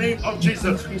mighty name of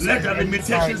Jesus, let the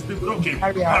limitations be broken.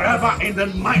 Forever in the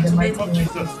mighty name of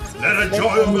Jesus, let the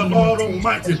joy of the Lord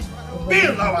Almighty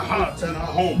fill our hearts and our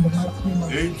homes.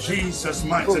 In Jesus'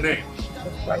 mighty name.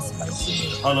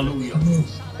 Hallelujah.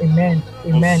 Amen.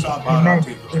 Amen. Amen.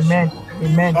 Amen.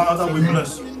 Amen. Father, we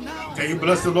bless you. Can you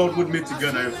bless the Lord with me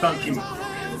together and thank him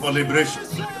for liberation,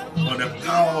 for the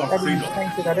power of freedom.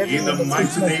 In the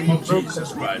mighty name of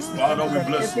Jesus Christ. Father, we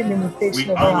bless you.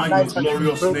 We honor your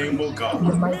glorious name, O God.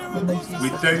 We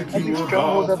thank you, O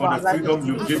God, for the freedom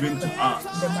you've given to us.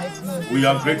 We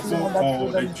are grateful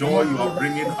for the joy you are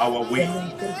bringing our way.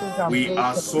 We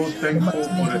are so thankful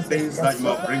for the things that you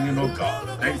are bringing, O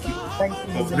God. Thank you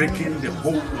for breaking the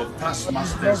hold of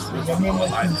taskmasters over our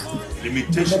life.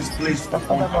 Limitations placed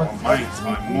upon our minds,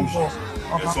 our emotions.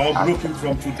 It's all broken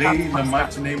from today in the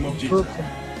mighty name of Jesus.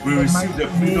 We receive the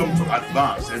freedom to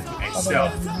advance and to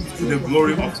excel to the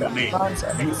glory of your name.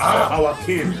 You are our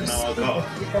King and our God.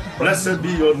 Blessed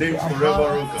be your name forever,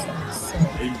 O God.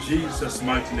 In Jesus'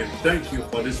 mighty name. Thank you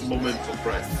for this moment of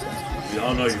prayer. We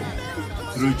honor you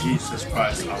through Jesus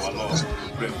Christ our Lord. We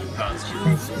pray with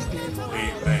thanksgiving.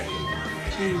 Amen.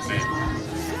 Amen.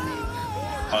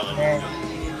 Hallelujah.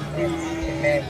 Amen.